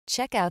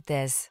Check out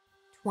this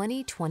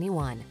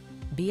 2021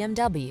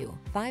 BMW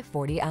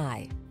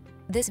 540i.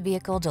 This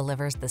vehicle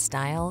delivers the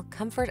style,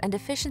 comfort, and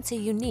efficiency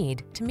you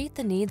need to meet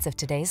the needs of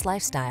today's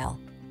lifestyle.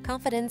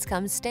 Confidence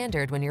comes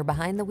standard when you're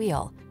behind the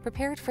wheel,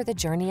 prepared for the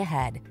journey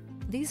ahead.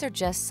 These are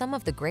just some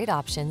of the great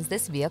options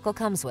this vehicle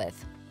comes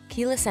with: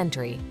 keyless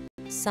entry,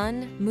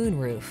 sun,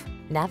 moonroof,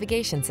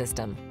 navigation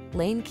system,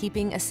 lane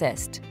keeping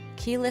assist,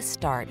 keyless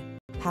start,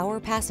 power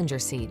passenger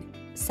seat,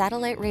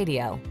 satellite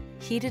radio,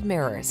 heated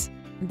mirrors,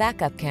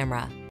 backup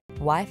camera,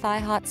 Wi-Fi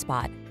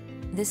hotspot.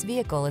 This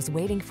vehicle is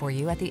waiting for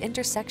you at the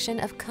intersection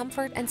of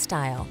comfort and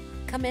style.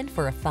 Come in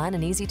for a fun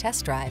and easy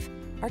test drive.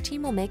 Our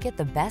team will make it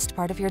the best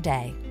part of your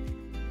day.